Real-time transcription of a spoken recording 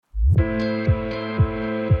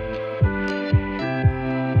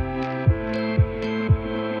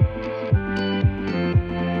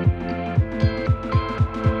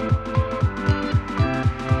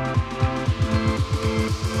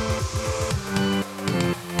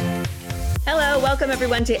welcome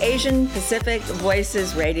everyone to Asian Pacific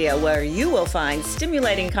Voices Radio, where you will find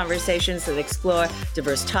stimulating conversations that explore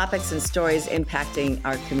diverse topics and stories impacting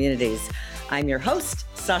our communities. I'm your host,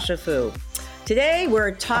 Sasha Fu. Today we're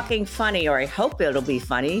talking funny, or I hope it'll be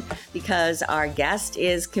funny, because our guest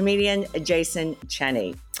is comedian Jason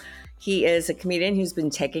Cheney. He is a comedian who's been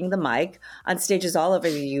taking the mic on stages all over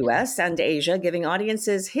the U.S. and Asia, giving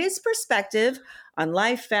audiences his perspective on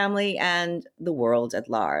life, family, and the world at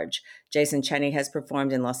large. Jason Cheney has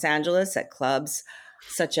performed in Los Angeles at clubs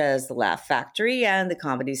such as the Laugh Factory and the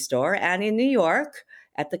Comedy Store, and in New York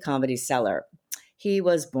at the Comedy Cellar. He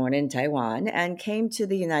was born in Taiwan and came to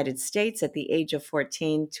the United States at the age of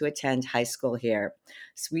 14 to attend high school here.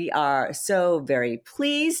 So we are so very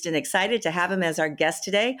pleased and excited to have him as our guest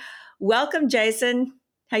today. Welcome, Jason.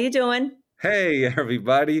 How you doing? Hey,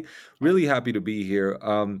 everybody. Really happy to be here.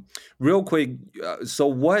 Real quick, so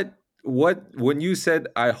what, when you said,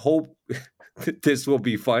 I hope this will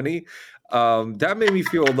be funny, that made me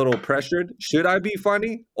feel a little pressured. Should I be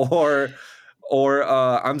funny or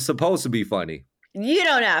I'm supposed to be funny? You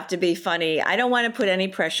don't have to be funny. I don't want to put any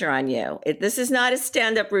pressure on you. This is not a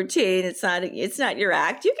stand-up routine. It's not your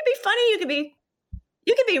act. You can be funny.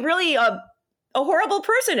 You can be really a horrible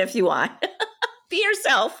person if you want. Be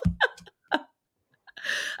yourself.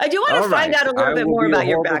 I do want to find out a little bit more about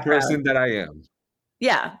your background. Person that I am.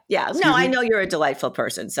 Yeah. No, I know you're a delightful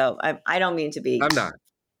person, so I don't mean to be. I'm not.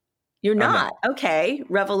 You're not. Okay.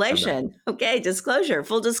 Revelation. Okay. Disclosure.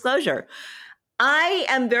 Full disclosure. I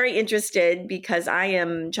am very interested because I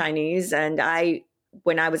am Chinese, and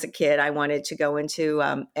when I was a kid, I wanted to go into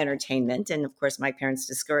entertainment, and of course, my parents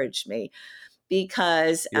discouraged me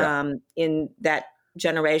because in that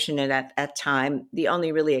generation and at that time, the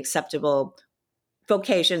only really acceptable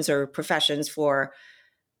vocations or professions for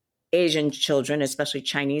Asian children, especially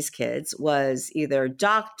Chinese kids, was either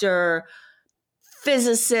doctor,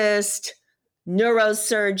 physicist,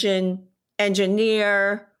 neurosurgeon,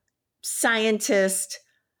 engineer, scientist.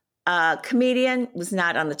 Comedian was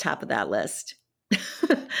not on the top of that list.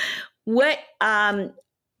 What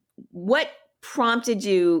prompted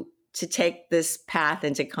you to take this path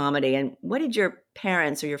into comedy, and what did your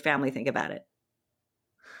parents or your family think about it?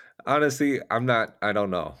 Honestly, I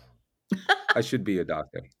don't know. I should be a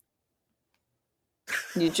doctor.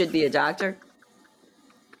 You should be a doctor?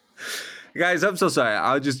 Guys, I'm so sorry.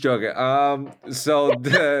 I was just joking. So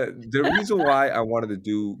the reason why I wanted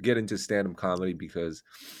to get into stand-up comedy, because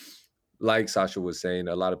like Sasha was saying,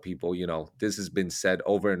 a lot of people, this has been said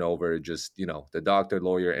over and over, just, the doctor,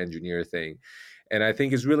 lawyer, engineer thing. And I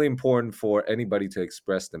think it's really important for anybody to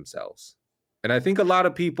express themselves. And I think a lot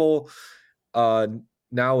of people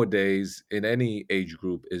nowadays in any age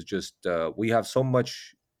group is just, we have so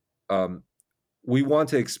much, we want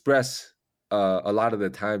to express a lot of the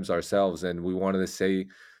times ourselves, and we wanted to say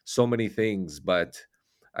so many things. But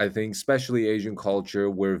I think especially Asian culture,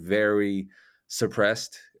 we're very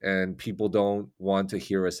suppressed, and people don't want to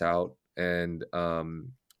hear us out and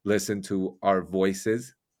listen to our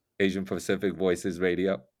voices. Asian Pacific Voices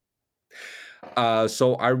Radio.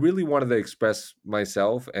 So I really wanted to express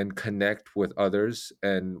myself and connect with others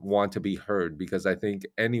and want to be heard, because I think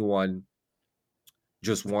anyone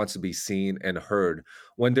just wants to be seen and heard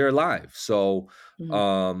when they're live. So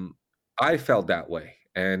I felt that way,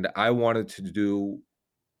 and I wanted to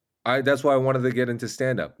that's why I wanted to get into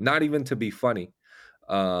stand-up, not even to be funny,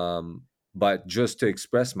 but just to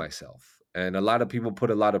express myself. And a lot of people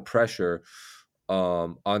put a lot of pressure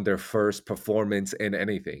on their first performance in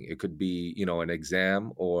anything. It could be, an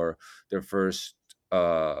exam or their first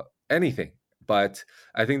anything. But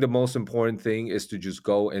I think the most important thing is to just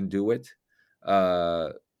go and do it.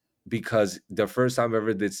 Because the first time I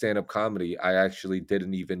ever did stand-up comedy, I actually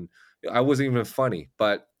I wasn't even funny,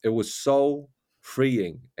 but it was so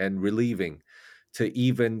freeing and relieving to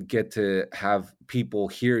even get to have people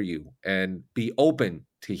hear you and be open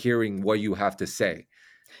to hearing what you have to say.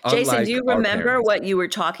 Jason, do you remember what you were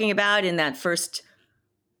talking about in that first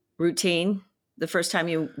routine, the first time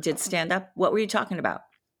you did stand-up? What were you talking about?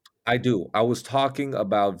 I do. I was talking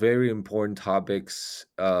about very important topics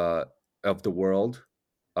of the world.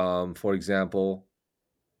 For example,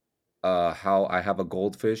 how I have a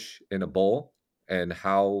goldfish in a bowl and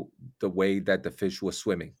how the way that the fish was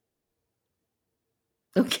swimming.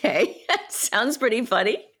 Okay, sounds pretty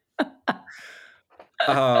funny.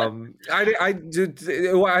 I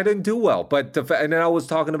didn't do well, but and then I was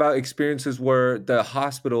talking about experiences where the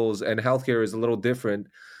hospitals and healthcare is a little different,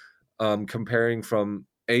 comparing from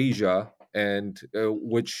Asia, and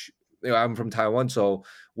which I'm from Taiwan, so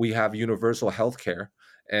we have universal healthcare,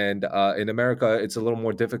 and in America it's a little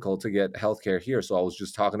more difficult to get healthcare here. So I was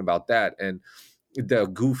just talking about that, and the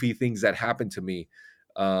goofy things that happened to me,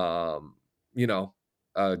 um, you know,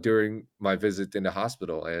 during my visit in the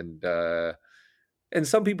hospital. And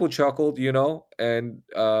some people chuckled, and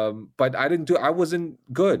but I wasn't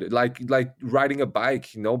good. Like riding a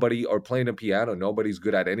bike, nobody, or playing a piano, nobody's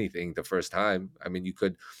good at anything the first time. I mean,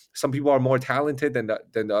 some people are more talented than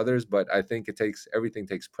the others, but I think everything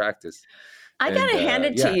takes practice. I And got to hand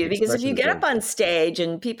it to yeah, you, because if expression you is get very up on important. stage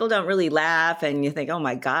and people don't really laugh and you think, oh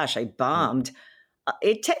my gosh, I Mm. bombed,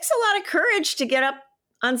 it takes a lot of courage to get up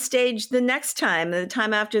on stage the next time, the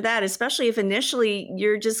time after that, especially if initially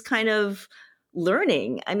you're just kind of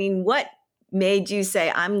learning. I mean, what made you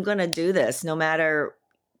say, I'm going to do this no matter,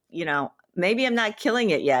 maybe I'm not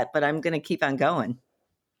killing it yet, but I'm going to keep on going?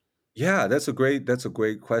 Yeah, that's a great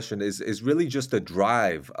question. Is really just a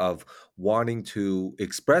drive of wanting to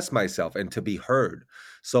express myself and to be heard.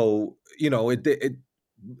 So,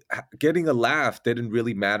 getting a laugh didn't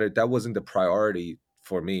really matter. That wasn't the priority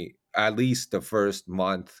for me. At least the first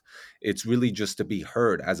month, it's really just to be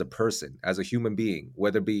heard as a person, as a human being,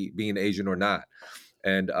 whether being Asian or not.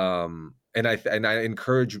 And I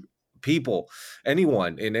encourage people,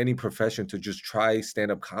 anyone in any profession, to just try stand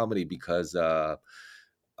up comedy, because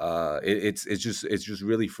it's just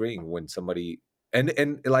really freeing when somebody,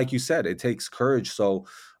 and like you said, it takes courage. So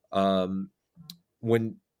um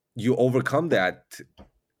when you overcome that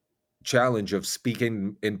challenge of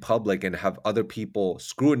speaking in public and have other people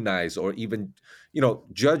scrutinize, or even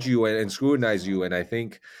judge you and scrutinize you, and I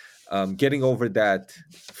think getting over that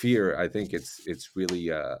fear, I think it's really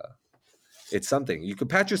it's something you could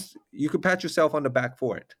pat yourself on the back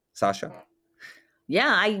for it, Sasha. Yeah,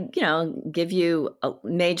 I, give you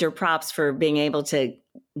major props for being able to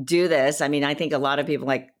do this. I mean, I think a lot of people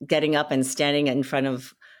like getting up and standing in front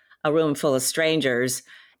of a room full of strangers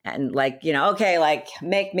and like, okay, like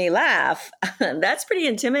make me laugh. That's pretty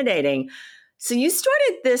intimidating. So you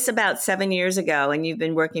started this about 7 years ago and you've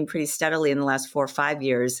been working pretty steadily in the last 4 or 5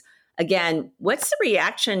 years. Again, what's the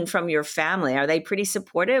reaction from your family? Are they pretty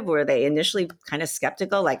supportive? Or are they initially kind of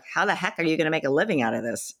skeptical? Like, how the heck are you going to make a living out of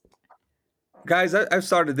this? Guys, I've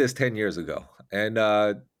started this 10 years ago, and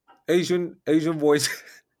Asian voice,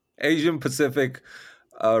 Asian Pacific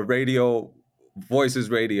radio,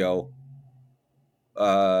 Voices Radio.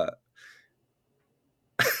 uh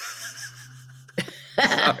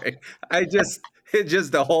Sorry, I just it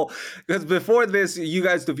just the whole, because before this, you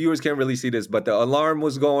guys, the viewers, can't really see this, but the alarm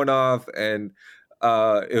was going off, and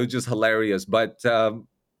it was just hilarious. But the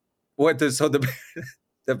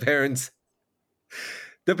the parents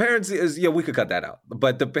the parents is, yeah, we could cut that out,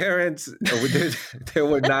 but the parents, they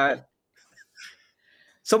were not.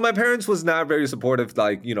 So my parents was not very supportive,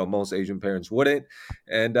 like most Asian parents wouldn't,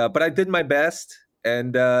 and but I did my best,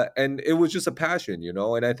 and it was just a passion,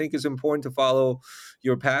 and I think it's important to follow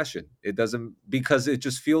your passion. It doesn't, because it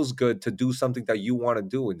just feels good to do something that you want to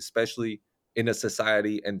do, and especially in a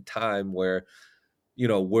society and time where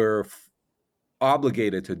we're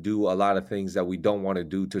obligated to do a lot of things that we don't want to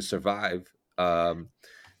do to survive.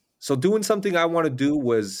 So doing something I want to do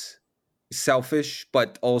was selfish,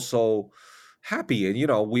 but also happy.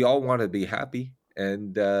 And we all want to be happy,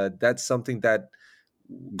 and that's something that,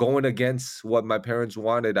 going against what my parents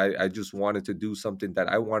wanted, I just wanted to do something that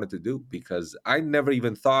I wanted to do, because I never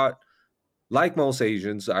even thought, like most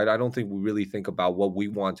Asians, I don't think we really think about what we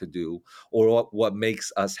want to do, or what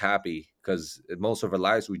makes us happy, because most of our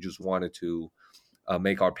lives we just wanted to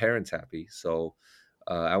make our parents happy. So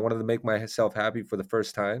I wanted to make myself happy for the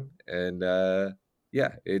first time, and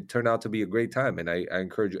yeah, it turned out to be a great time. And I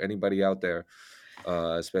encourage anybody out there,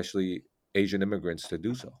 especially Asian immigrants, to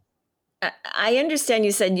do so. I understand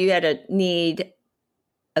you said you had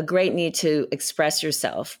a great need to express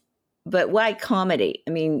yourself, but why comedy?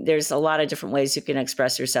 I mean, there's a lot of different ways you can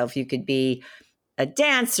express yourself. You could be a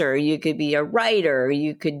dancer, you could be a writer,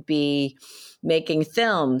 you could be making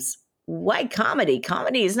films. Why comedy?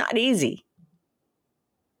 Comedy is not easy.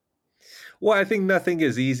 Well, I think nothing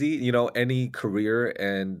is easy. Any career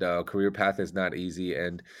and career path is not easy,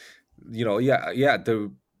 and yeah, yeah.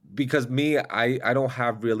 Because me, I don't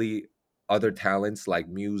have really other talents like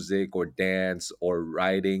music or dance or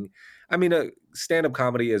writing. I mean, stand up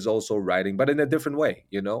comedy is also writing, but in a different way.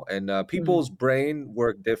 And Mhm. people's brain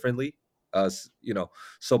work differently.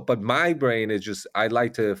 So, but my brain is just, I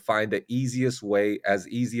like to find the easiest way, as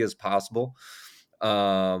easy as possible.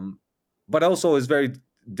 Um, but also it's very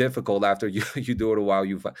difficult after you you do it a while.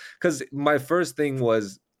 Because my first thing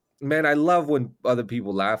was, man, I love when other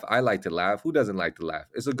people laugh. I like to laugh. Who doesn't like to laugh?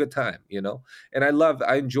 It's a good time, you know? And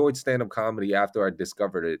I enjoyed stand up comedy after I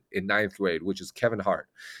discovered it in ninth grade, which is Kevin Hart.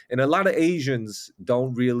 And a lot of Asians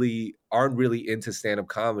aren't really into stand up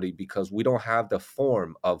comedy because we don't have the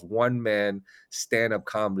form of one man stand up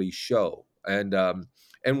comedy show. And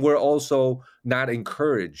we're also not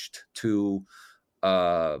encouraged to,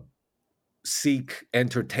 uh, seek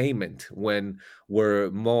entertainment when we're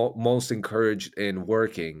most encouraged in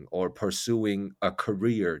working or pursuing a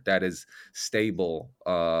career that is stable,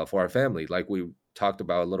 for our family, like we talked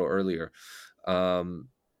about a little earlier.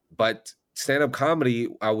 But stand-up comedy,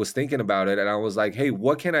 I was thinking about it and I was like, hey,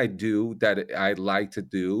 what can I do that I like to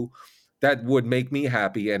do that would make me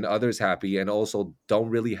happy and others happy, and also don't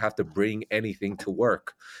really have to bring anything to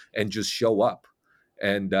work and just show up.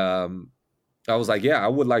 And I was like, yeah, I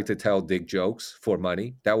would like to tell dick jokes for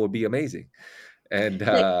money. That would be amazing. And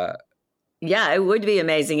Like, yeah, it would be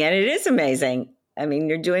amazing. And it is amazing. I mean,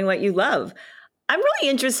 you're doing what you love. I'm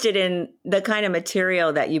really interested in the kind of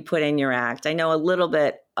material that you put in your act. I know a little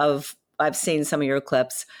bit of, I've seen some of your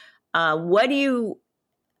clips. What do you,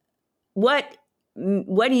 what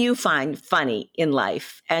do you find funny in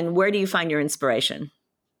life, and where do you find your inspiration?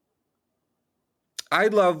 I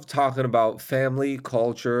love talking about family,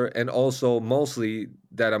 culture, and also mostly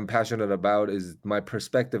that I'm passionate about is my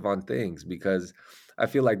perspective on things, because I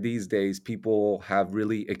feel like these days people have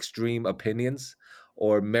really extreme opinions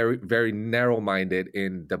or very narrow minded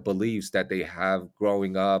in the beliefs that they have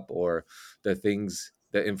growing up, or the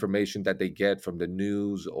information that they get from the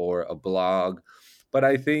news or a blog. But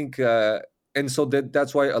I think, and so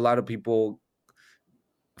that's why a lot of people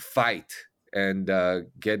fight and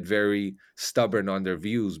get very stubborn on their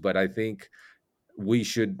views. But I think we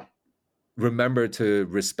should remember to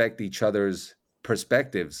respect each other's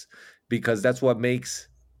perspectives, because that's what makes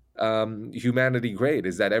humanity great,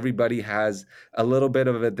 is that everybody has a little bit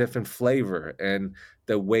of a different flavor and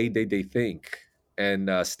the way they think and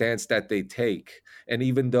stance that they take. And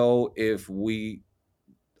even though if we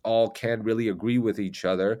all can't really agree with each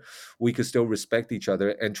other, we could still respect each other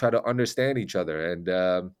and try to understand each other.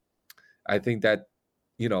 And I think that,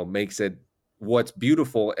 makes it what's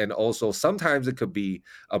beautiful. And also sometimes it could be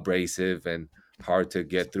abrasive and hard to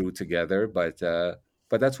get through together, but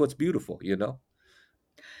that's what's beautiful.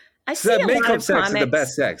 I So see that a lot makeup of sex is the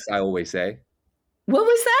best comics. sex, I always say. What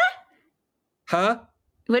was that? Huh?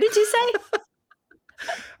 What did you say?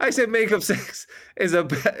 I said makeup sex is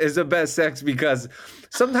the best sex, because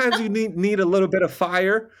sometimes you need a little bit of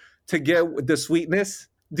fire to get the sweetness.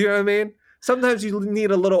 Do you know what I mean? Sometimes you need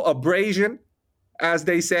a little abrasion, as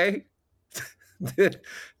they say, to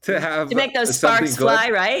To have make those something sparks good. fly,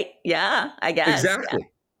 right? Yeah, I guess. Yeah. Exactly.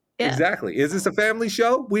 Yeah. Exactly. Is this a family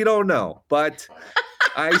show? We don't know, but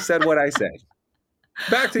I said what I said.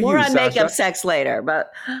 Back to More you, on makeup Sasha. sex later,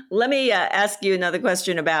 but let me ask you another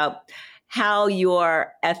question about how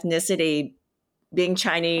your ethnicity, being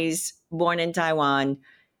Chinese, born in Taiwan,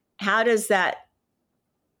 how does that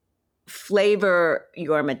flavor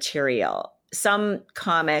your material? Some You know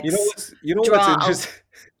comics what's you know what's draw interesting?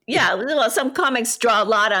 yeah, well, some comics draw a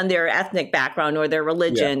lot on their ethnic background or their Yeah,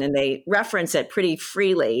 religion, and they reference it pretty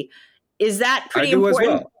freely. Is that I pretty do as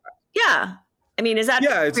important? well. Yeah. I mean, is that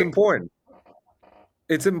Yeah, it's important.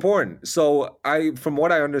 It's important. So from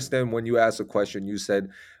what I understand, when you asked a question, you said,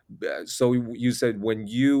 so you said when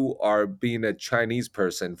you are being a Chinese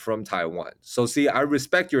person from Taiwan. So see, I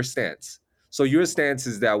respect your stance. So your stance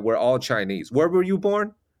is that we're all Chinese. Where were you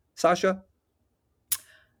born, Sasha?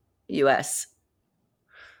 US?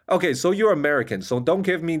 Okay, so you're American. So don't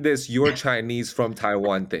give me this "you're Chinese from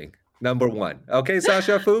Taiwan" thing. Number one. Okay,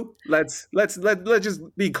 Sasha Fu? Let's just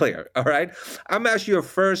be clear. All right. I'm actually a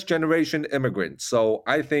first generation immigrant. So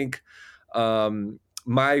I think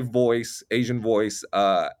my voice, Asian voice,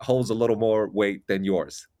 holds a little more weight than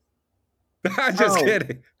yours. I'm just Oh,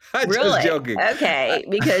 kidding. I'm just really? joking. Okay,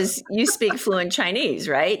 because you speak fluent Chinese,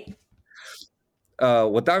 right?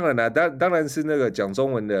 我当然了，当然是那个讲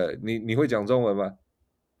中文的。你会讲中文吗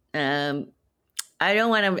？Um, I don't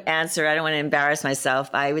want to answer. I don't want to embarrass myself.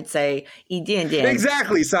 I would say 一点点.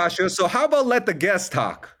 Exactly, Sasha. So how about let the guests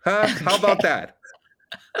talk? Huh? How about that?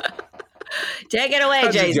 Take it away,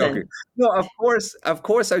 I'm just joking. Jason. No, of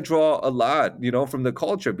course, I draw a lot, from the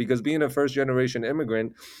culture, because being a first generation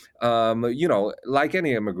immigrant, like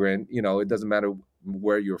any immigrant, it doesn't matter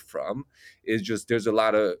where you're from. It's just there's a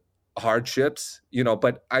lot of hardships,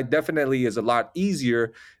 but I definitely is a lot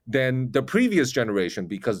easier than the previous generation,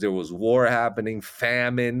 because there was war happening,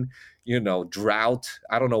 famine, drought.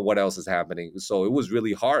 I don't know what else is happening. So it was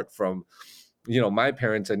really hard from my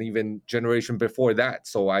parents and even generation before that.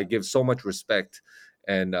 So I give so much respect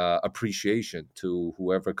and appreciation to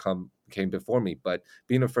whoever came before me. But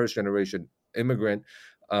being a first generation immigrant,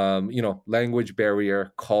 language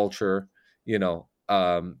barrier, culture,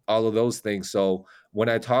 all of those things. So when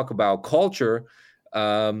I talk about culture,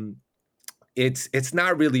 um, it's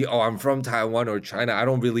not really, oh, I'm from Taiwan or China. I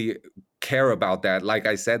don't really care about that. Like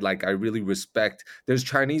I said, like I really respect, there's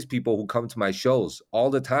Chinese people who come to my shows all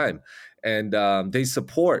the time, and they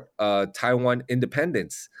support Taiwan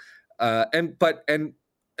independence. And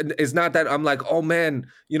it's not that I'm like, oh man,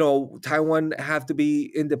 Taiwan have to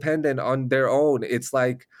be independent on their own. It's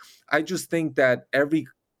like, I just think that every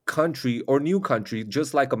country or new country,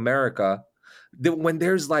 just like America, that when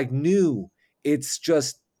there's like new, it's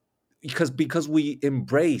just because we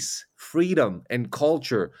embrace freedom and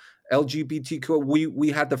culture. LGBTQ, we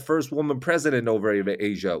had the first woman president over in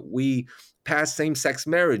Asia. We passed same-sex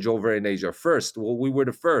marriage over in Asia first. Well, we were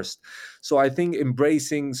the first. So I think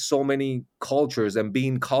embracing so many cultures and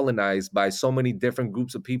being colonized by so many different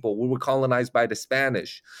groups of people. We were colonized by the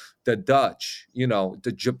Spanish, the Dutch,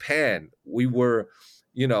 the Japan. We were,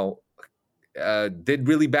 did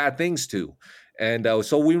really bad things to. And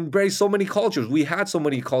so we embraced so many cultures. We had so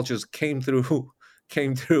many cultures came through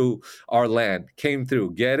came through our land, came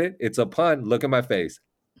through. Get it? It's a pun. Look at my face.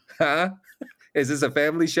 Huh? Is this a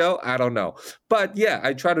family show? I don't know. But yeah,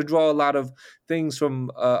 I try to draw a lot of things from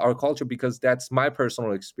our culture because that's my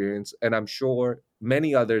personal experience. And I'm sure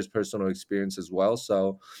many others' personal experience as well.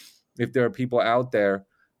 So if there are people out there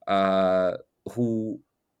who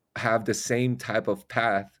have the same type of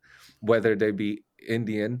path, whether they be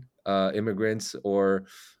Indian immigrants or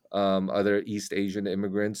other East Asian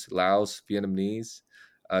immigrants, Laos, Vietnamese,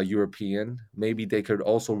 European, maybe they could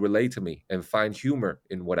also relate to me and find humor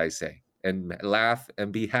in what I say and laugh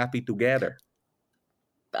and be happy together.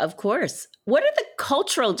 Of course. What are the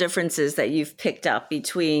cultural differences that you've picked up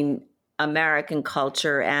between American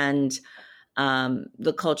culture and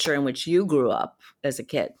the culture in which you grew up as a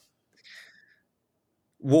kid?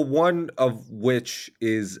 Well, one of which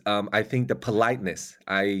is, I think, the politeness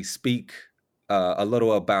I speak a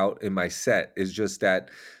little about in my set is just that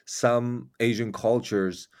some Asian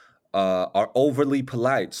cultures are overly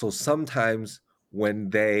polite. So sometimes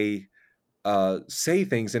when they say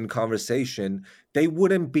things in conversation, they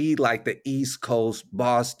wouldn't be like the East Coast,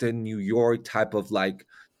 Boston, New York type of like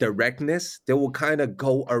directness. They will kind of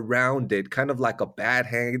go around it, kind of like a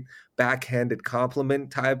backhanded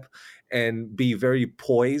compliment type, and be very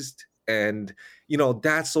poised and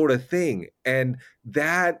that sort of thing. And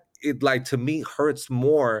that it like to me hurts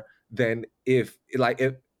more than if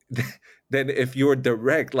than if you're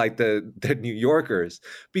direct like the New Yorkers,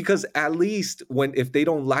 because at least when if they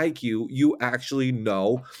don't like you, you actually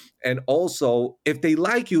know. And also if they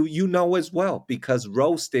like you, you know as well, because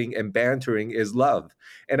roasting and bantering is love.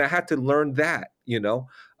 And I had to learn that,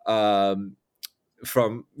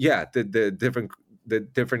 from the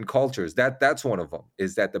different cultures. That's one of them,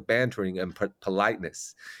 is that the bantering and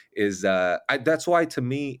politeness is that's why to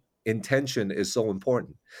me intention is so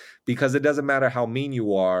important, because it doesn't matter how mean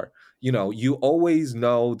you are, you always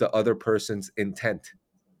know the other person's intent,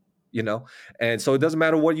 and so it doesn't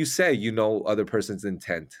matter what you say, other person's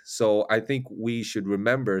intent. So I think we should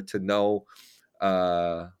remember to know,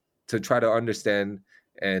 to try to understand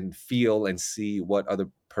and feel and see what other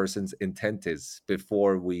person's intent is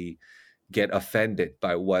before we get offended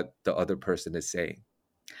by what the other person is saying.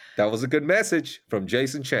 That was a good message from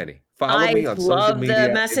Jason Cheney. Follow I me on social love the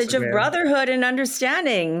media, message of Instagram. brotherhood and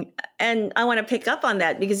understanding. And I want to pick up on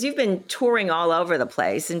that because you've been touring all over the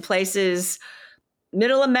place, in places,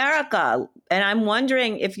 middle America. And I'm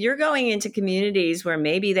wondering if you're going into communities where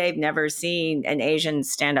maybe they've never seen an Asian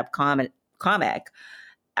stand-up comic,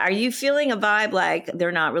 are you feeling a vibe like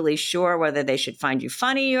they're not really sure whether they should find you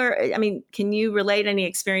funny? Or, I mean, can you relate any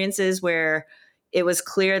experiences where it was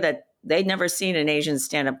clear that they'd never seen an Asian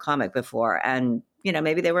stand-up comic before, and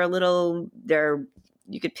maybe they were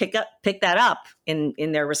you could pick that up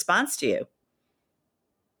in their response to you?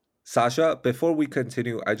 Sasha, before we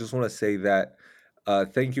continue, I just want to say that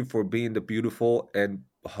thank you for being the beautiful and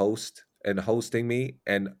hosting me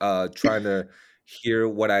and trying to hear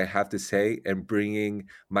what I have to say and bringing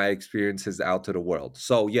my experiences out to the world.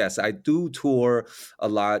 So yes, I do tour a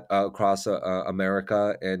lot across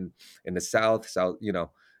America and in the South,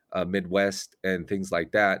 Midwest and things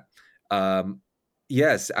like that. Um,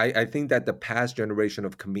 yes, I think that the past generation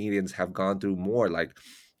of comedians have gone through more. Like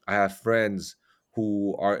I have friends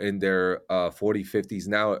who are in their 40 50s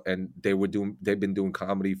now, and they've been doing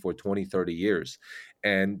comedy for 20 30 years,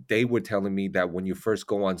 and they were telling me that when you first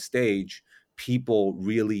go on stage, people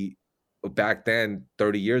really back then,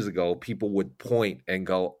 30 years ago, people would point and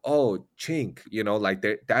go, "Oh, chink," like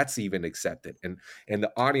that's even accepted, and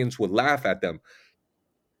the audience would laugh at them,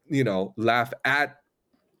 laugh at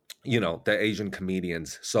the Asian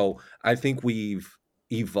comedians. So I think we've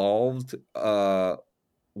evolved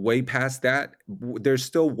way past that. There's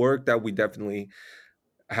still work that we definitely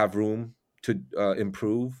have room to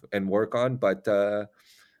improve and work on, but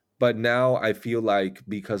now I feel like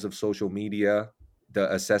because of social media,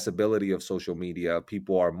 the accessibility of social media,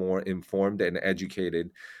 people are more informed and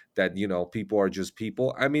educated that, people are just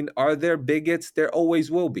people. I mean, are there bigots? There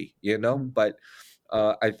always will be, Mhm. but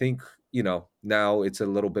I think, now it's a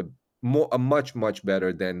little bit more, much, much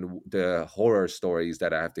better than the horror stories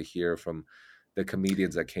that I have to hear from the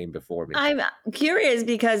comedians that came before me. I'm curious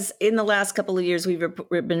because in the last couple of years, we've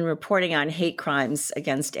been reporting on hate crimes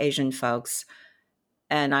against Asian folks.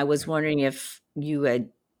 And I was wondering if you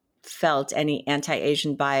had felt any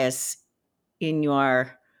anti-Asian bias in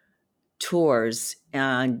your tours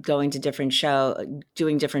and going to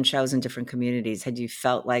doing different shows in different communities. Had you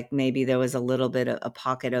felt like maybe there was a little bit of a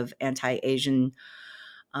pocket of anti-Asian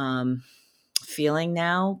um, feeling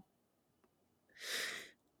now?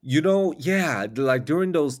 Yeah, like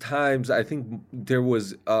during those times, I think there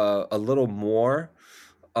was a little more.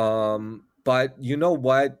 But you know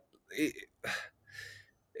what?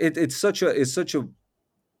 It's such a.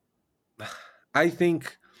 I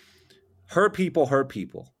think hurt people,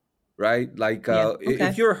 right? Like Yeah.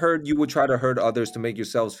 if Okay. you're hurt, you would try to hurt others to make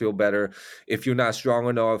yourselves feel better. If you're not strong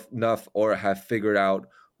enough or have figured out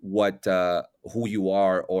what who you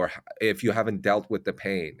are, or if you haven't dealt with the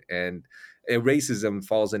pain, and racism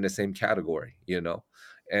falls in the same category,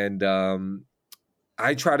 and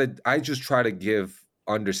I just try to give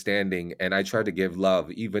understanding, and I try to give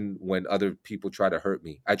love even when other people try to hurt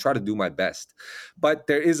me. I try to do my best. But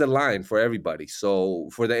there is a line for everybody. So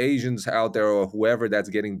for the Asians out there, or whoever that's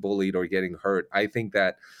getting bullied or getting hurt, I think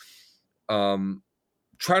that um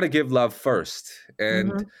try to give love first.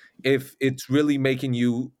 And Hmm. if it's really making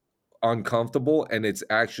you uncomfortable and it's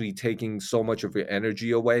actually taking so much of your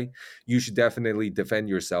energy away, you should definitely defend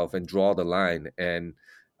yourself and draw the line, and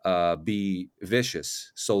be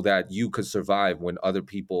vicious so that you could survive when other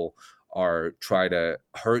people are try to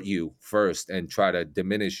hurt you first and try to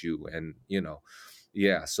diminish you. And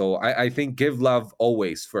yeah, so I think give love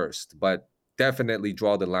always first, but definitely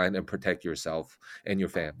draw the line and protect yourself and your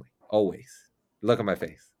family always. Look at my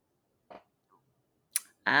face.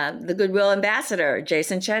 The Goodwill Ambassador,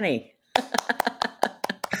 Jason Cheney.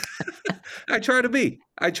 I try to be.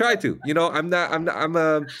 I try to. I'm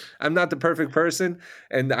not the perfect person,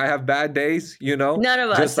 and I have bad days,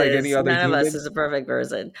 just like any other None of us human. is a perfect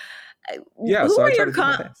person. Yeah, Who so I are try your to do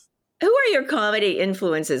my best. who are your comedy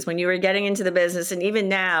influences when you were getting into the business, and even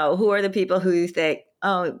now? Who are the people who you think,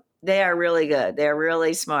 oh, they are really good, they're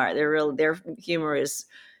really smart, their humor is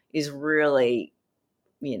really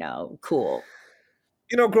cool?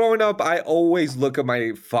 Growing up, I always look at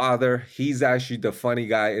my father. He's actually the funny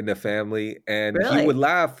guy in the family, and he would Really?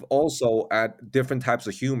 laugh also at different types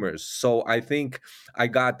of humors. So I think I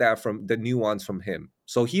got that from the nuance from him.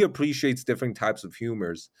 So he appreciates different types of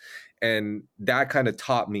humors, and that kind of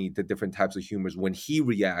taught me the different types of humors when he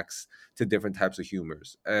reacts to different types of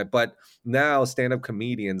humors. But now, stand-up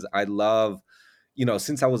comedians, I love,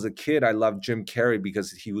 since I was a kid, I loved Jim Carrey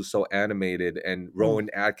because he was so animated, and Mm. Rowan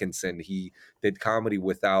Atkinson, he did comedy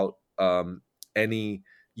without any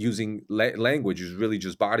using language. It was really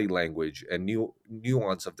just body language and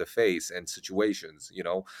nuance of the face and situations,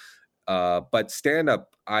 but stand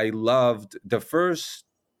up, I loved the first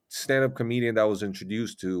stand up comedian that I was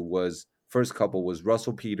introduced to was first couple was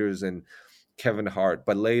Russell Peters and Kevin Hart.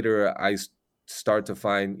 But later start to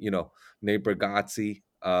find, Nate Bargatze,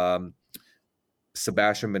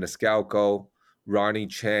 Sebastian Maniscalco, Ronnie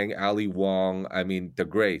Chang, Ali Wong. I mean, the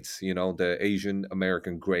greats, the Asian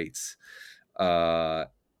American greats, uh,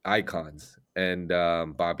 icons, and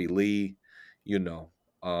Bobby Lee, you know.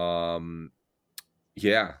 Um,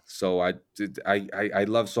 yeah, so I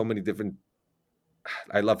love so many different.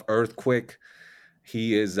 I love Earthquake.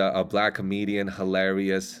 He is a black comedian,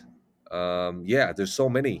 hilarious. Yeah, there's so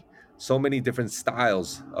many different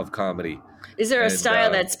styles of comedy, Is there a and style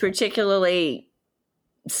that's particularly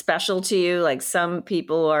special to you? Like some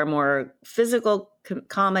people are more physical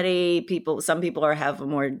comedy. Some people have a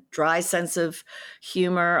more dry sense of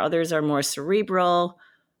humor. Others are more cerebral.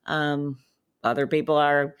 Um, Other people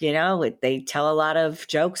are, they tell a lot of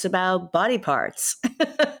jokes about body parts.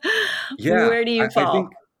 yeah, Where do you I think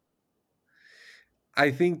fall?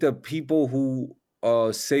 the people who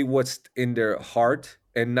say what's in their heart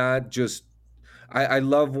and not just. I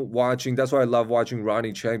love watching. That's why I love watching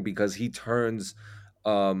Ronnie Chang, because he turns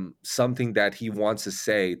something that he wants to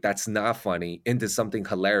say that's not funny into something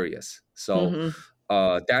hilarious. So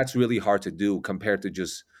Mm-hmm. that's really hard to do compared to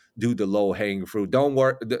just do the low hanging fruit. Don't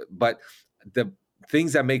worry, but the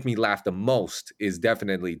things that make me laugh the most is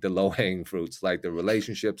definitely the low hanging fruits, like the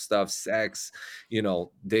relationship stuff, sex,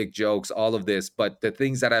 dick jokes, all of this. But the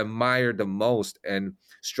things that I admire the most and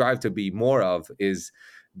strive to be more of is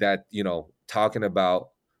that, talking about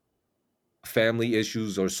family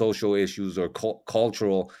issues or social issues or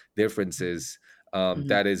cultural differences, Mm-hmm.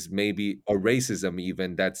 that is maybe, or racism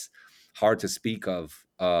even, that's hard to speak of,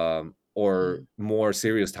 or more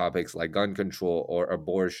serious topics like gun control or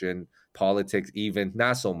abortion, politics even,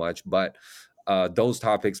 not so much, but those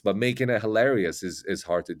topics, but making it hilarious is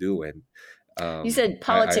hard to do. And You said I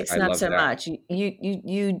politics, not love so that. much.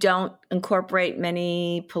 You don't incorporate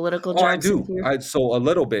many political Oh, I jokes do. into your. So a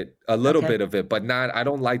little Okay. bit of it, but not. I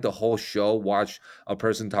don't like the whole show. Watch a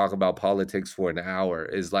person talk about politics for an hour.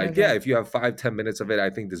 Is like, yeah, Okay. if you have 5-10 minutes of it, I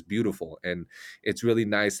think that's beautiful, and it's really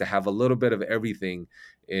nice to have a little bit of everything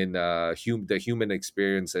in the human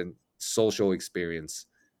experience and social experience.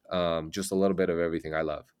 Just a little bit of everything. I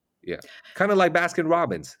love. Yeah, kind of like Baskin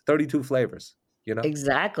Robbins, 32 flavors.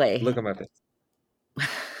 Exactly. Look at my face.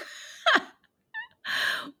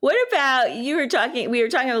 What about we were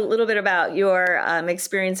talking a little bit about your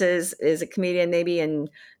experiences as a comedian, maybe in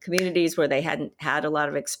communities where they hadn't had a lot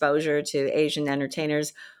of exposure to Asian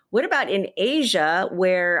entertainers. What about in Asia,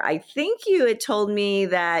 where I think you had told me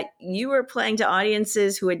that you were playing to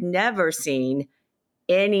audiences who had never seen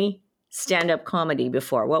any stand-up comedy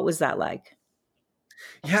before? What was that like?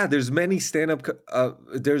 Yeah, there's many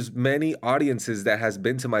there's many audiences that has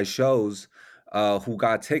been to my shows, who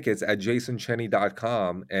got tickets at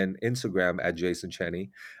jasoncheney.com and Instagram at jasoncheney.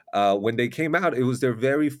 When they came out, it was their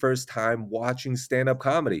very first time watching stand-up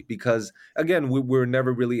comedy, because again, we were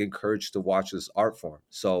never really encouraged to watch this art form.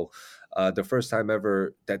 So the first time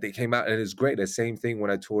ever that they came out, and it's great. The same thing when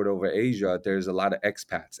I toured over Asia, there's a lot of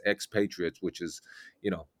expats, expatriates, which is,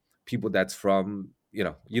 people that's from,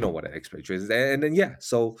 what an expatriate is. And then, yeah,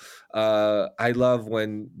 so I love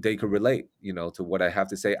when they could relate, to what I have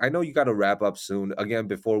to say. I know you got to wrap up soon. Again,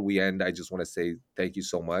 before we end, I just want to say thank you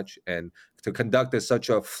so much, and to conduct such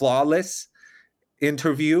a flawless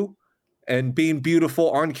interview and being beautiful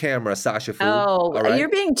on camera, Sasha Fu. Oh, All right. you're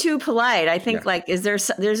being too polite. I Yeah. think like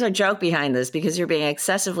there's a joke behind this because you're being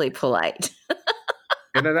excessively polite.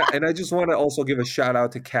 And I just want to also give a shout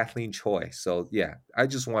out to Kathleen Choi. So yeah, I'm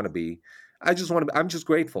just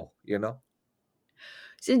grateful.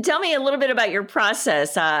 So tell me a little bit about your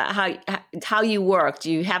process. How you work?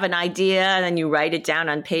 Do you have an idea and then you write it down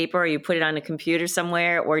on paper, or you put it on a computer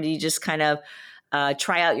somewhere, or do you just kind of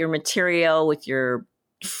try out your material with your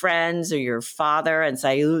friends or your father and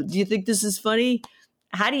say, "Oh, do you think this is funny?"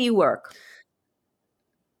 How do you work?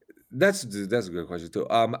 That's a good question too.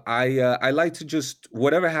 I like to just,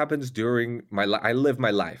 whatever happens during my life, I live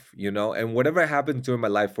my life, and whatever happens during my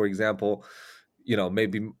life. For example,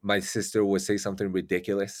 maybe my sister would say something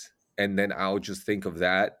ridiculous, and then I'll just think of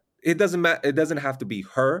that. It doesn't matter. It doesn't have to be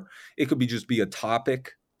her. It could be just be a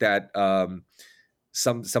topic that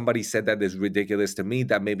somebody said that is ridiculous to me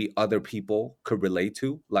that maybe other people could relate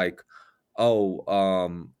to. Like, oh,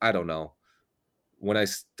 I don't know, when I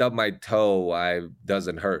stub my toe, I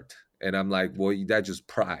doesn't hurt. And I'm like, well, that's just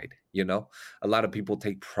pride, A lot of people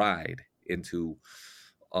take pride into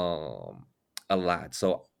a lot.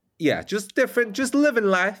 So yeah, just different, just living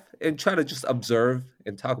life and try to just observe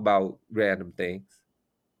and talk about random things.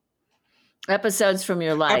 Episodes from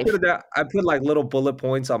your I life. put like little bullet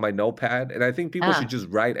points on my notepad, and I think people should Ah, just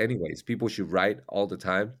write anyways. People should write all the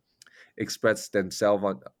time, express themselves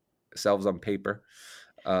on paper.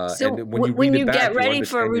 And so then when you read when it you get back, you ready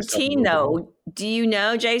for a understand yourself a routine, little bit more. though, do you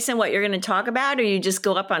know, Jason, what you're going to talk about, or you just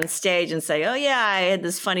go up on stage and say, "Oh yeah, I had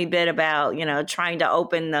this funny bit about trying to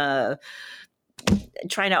open up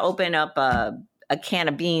a can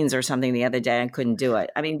of beans or something the other day and couldn't do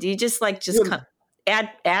it." I mean, do you just Well,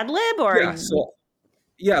 ad lib or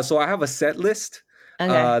yeah, so I have a set list.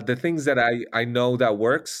 okay? The things that I know that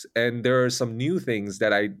works, and there are some new things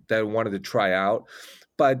that I wanted to try out.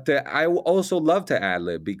 But I also love to ad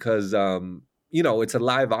lib because it's a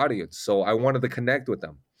live audience, so I wanted to connect with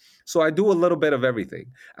them. So I do a little bit of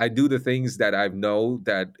everything. I do the things that I know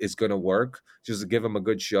that is going to work, just to give them a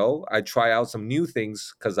good show. I try out some new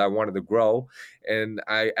things because I wanted to grow, and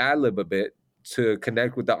I ad lib a bit to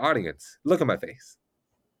connect with the audience. Look at my face.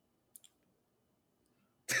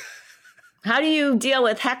 How do you deal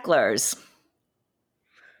with hecklers?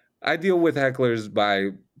 I deal with hecklers by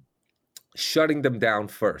shutting them down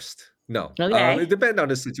first. No. Okay. It depends on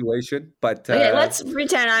the situation, but Okay, let's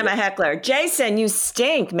pretend I'm a heckler. Jason, you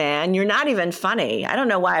stink, man. You're not even funny. I don't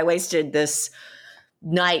know why I wasted this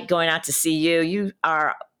night going out to see you. You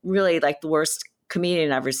are really like the worst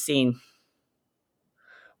comedian I've ever seen.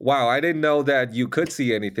 Wow, I didn't know that you could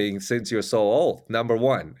see anything since you're so old, number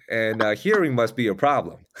one. And hearing must be a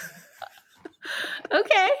problem.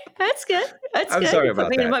 Okay, that's good. That's I'm good. sorry You put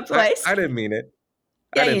about me that. in my place. I didn't mean it.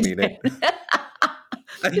 Yeah, I didn't you mean it.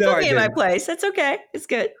 You No, put I me in my didn't. place. That's okay. It's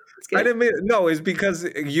good. It's good. I didn't mean it. No, it's because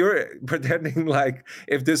you're pretending like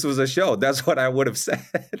if this was a show. That's what I would have said.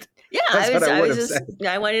 Yeah, That's what I would have said.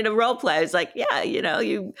 I wanted a role play. I was like, yeah,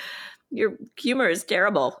 your humor is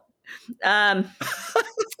terrible. Your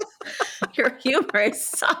humor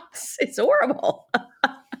sucks. It's horrible.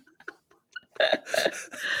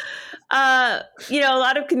 A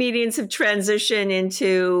lot of comedians have transitioned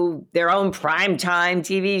into their own primetime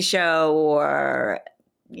TV show or,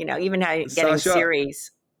 even getting Sasha,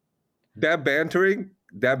 series. That bantering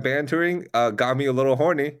got me a little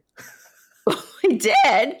horny. We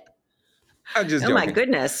did. I'm just Oh joking. my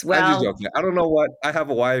goodness. I'm Well, just joking. I don't know what. I have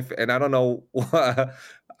a wife, and I don't know.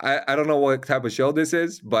 I don't know what type of show this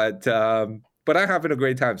is, but I'm having a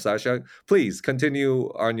great time, Sasha. Please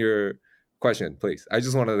continue on your question, please. I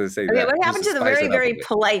just wanted to say that. okay, what happened just to the spice very, it up a very bit.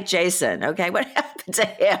 polite Jason? Okay, what happened to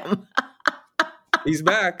him? He's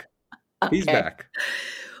back. He's Okay. back.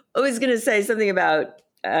 I was going to say something about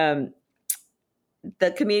the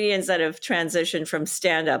comedians that have transitioned from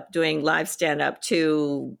stand-up, doing live stand-up,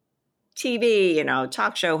 to TV,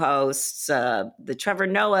 talk show hosts, the Trevor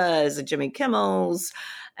Noahs, the Jimmy Kimmels,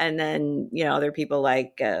 and then, other people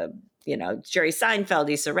like, Jerry Seinfeld,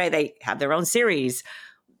 Issa Rae, they have their own series.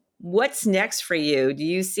 What's next for you? Do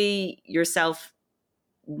you see yourself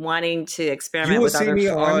wanting to experiment with other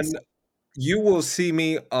forms? You will see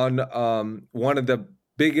me on one of the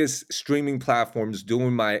biggest streaming platforms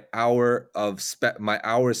doing my hour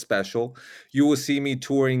special. You will see me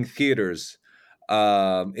touring theaters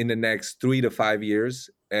in the next 3 to 5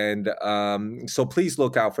 years, and so please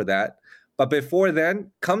look out for that. But before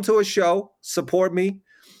then, come to a show, support me,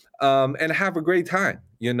 and have a great time.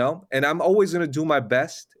 And I'm always going to do my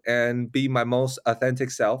best and be my most authentic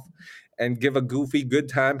self, and give a goofy, good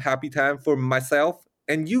time, happy time for myself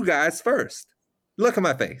and you guys first. Look at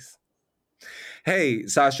my face. Hey,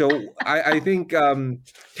 Sasha, I think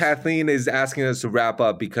Kathleen is asking us to wrap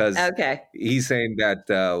up because Okay. he's saying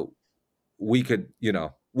that we could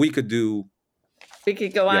do. We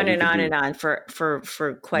could go on and on and on for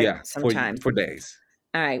quite some time. For days.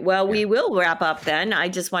 All right. Well, we will wrap up then. I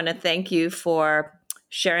just want to thank you for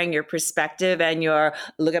sharing your perspective and your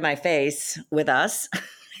look at my face with us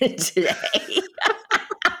today.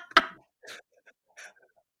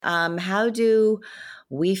 How do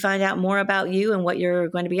we find out more about you and what you're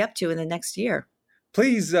going to be up to in the next year?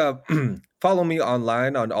 Please follow me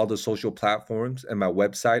online on all the social platforms and my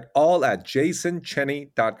website, all at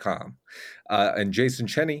jasoncheney.com. And Jason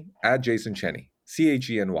Cheney at Jason Cheney,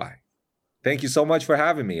 Cheny. Thank you so much for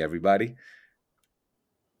having me, everybody.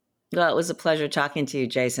 Well, it was a pleasure talking to you,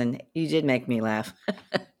 Jason. You did make me laugh.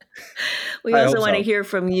 We also want to hear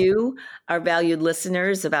from you, our valued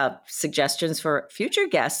listeners, about suggestions for future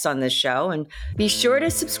guests on this show. And be sure to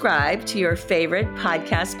subscribe to your favorite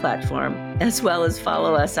podcast platform, as well as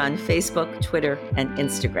follow us on Facebook, Twitter, and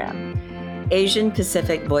Instagram. Asian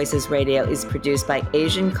Pacific Voices Radio is produced by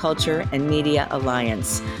Asian Culture and Media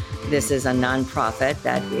Alliance. This is a nonprofit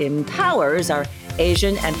that empowers our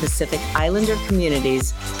Asian and Pacific Islander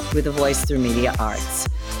communities with a voice through media arts.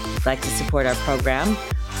 If you'd like to support our program,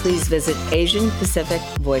 please visit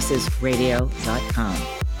AsianPacificVoicesRadio.com.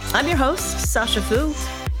 I'm your host, Sasha Fu.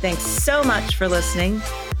 Thanks so much for listening.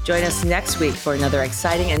 Join us next week for another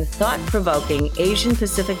exciting and thought-provoking Asian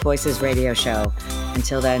Pacific Voices radio show.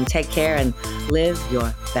 Until then, take care and live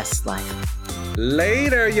your best life.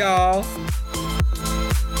 Later, y'all.